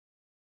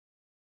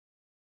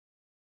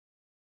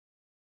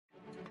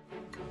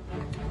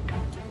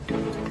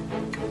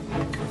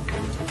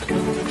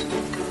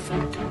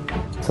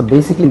So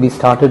basically we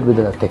started with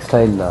a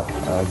textile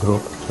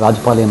group,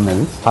 Rajpalayam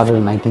Mills, started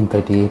in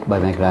 1938 by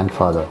my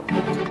grandfather.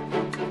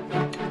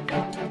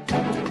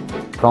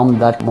 From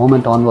that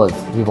moment onwards,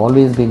 we've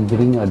always been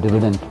giving a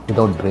dividend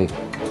without break.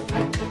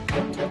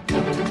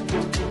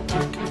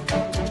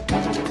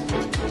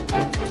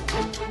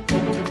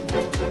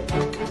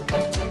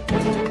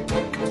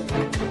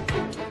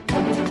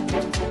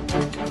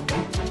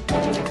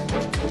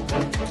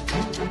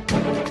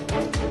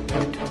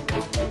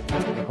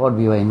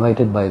 We were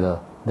invited by the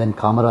then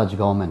Kamaraj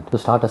government to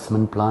start a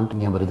cement plant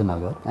near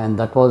Virudunagar, and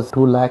that was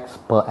 2 lakhs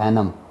per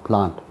annum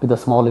plant with a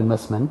small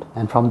investment,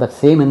 and from that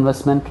same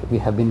investment we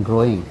have been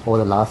growing over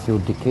the last few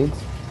decades,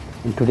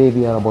 and today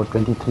we are about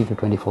 23 to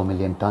 24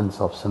 million tons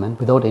of cement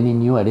without any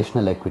new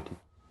additional equity.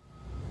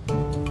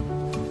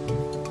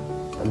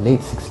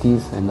 Late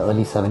 60s and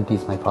early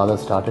 70s, my father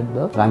started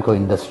the Ramco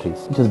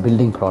Industries, which is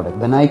building product.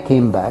 When I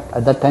came back,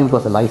 at that time it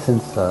was a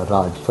license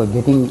Raj. So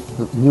getting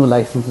new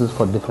licenses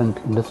for different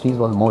industries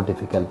was more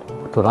difficult.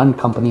 To run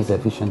companies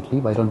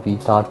efficiently, why don't we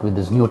start with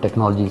these new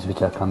technologies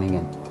which are coming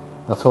in?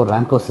 That's how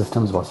Ramco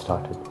Systems was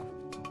started.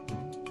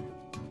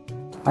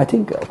 I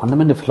think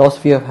fundamental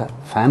philosophy of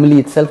family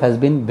itself has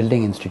been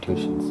building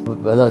institutions.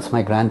 Whether it's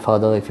my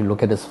grandfather, if you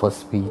look at his first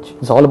speech,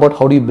 it's all about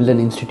how do you build an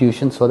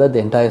institution so that the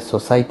entire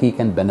society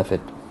can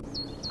benefit.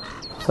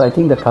 So I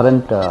think the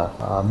current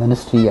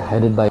ministry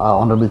headed by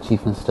our Honorable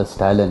Chief Minister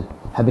Stalin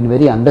have been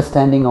very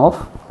understanding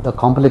of the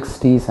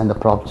complexities and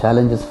the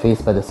challenges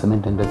faced by the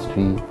cement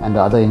industry and the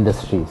other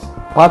industries.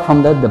 Apart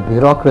from that, the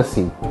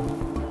bureaucracy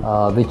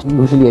which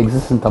usually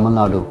exists in Tamil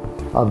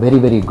Nadu are very,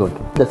 very good.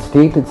 The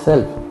state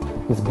itself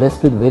is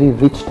blessed with very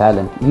rich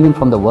talent, even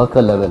from the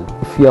worker level.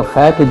 If you are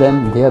fair to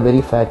them, they are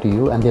very fair to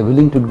you, and they are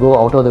willing to go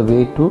out of the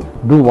way to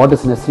do what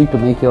is necessary to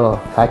make your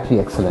factory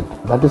excellent.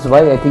 That is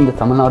why I think the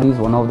Tamil Nadu is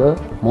one of the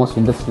most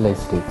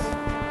industrialized states.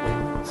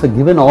 So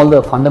given all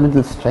the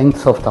fundamental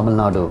strengths of Tamil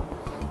Nadu,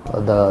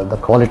 the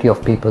quality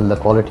of people, the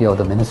quality of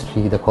the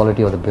ministry, the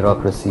quality of the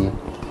bureaucracy,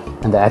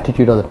 and the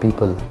attitude of the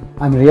people,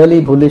 I'm really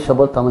bullish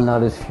about Tamil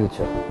Nadu's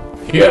future.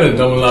 Here in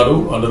Tamil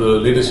Nadu, under the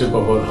leadership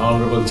of our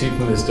Honorable Chief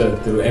Minister,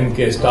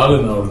 N.K.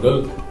 Stalin,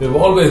 we've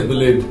always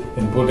believed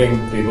in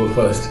putting people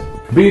first.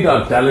 Be it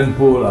our talent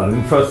pool, our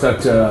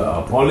infrastructure,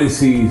 our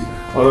policies,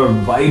 or our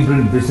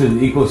vibrant business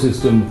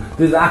ecosystem,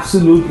 there's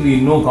absolutely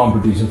no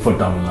competition for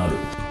Tamil Nadu.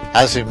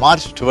 As we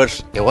march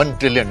towards a $1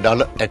 trillion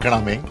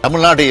economy,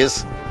 Tamil Nadu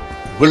is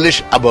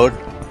bullish about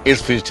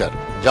its future.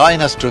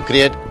 Join us to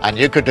create an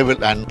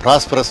equitable and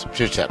prosperous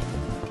future.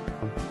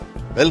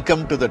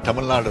 Welcome to the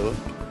Tamil Nadu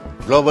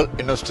Global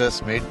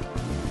Investors Meet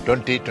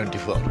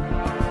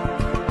 2024.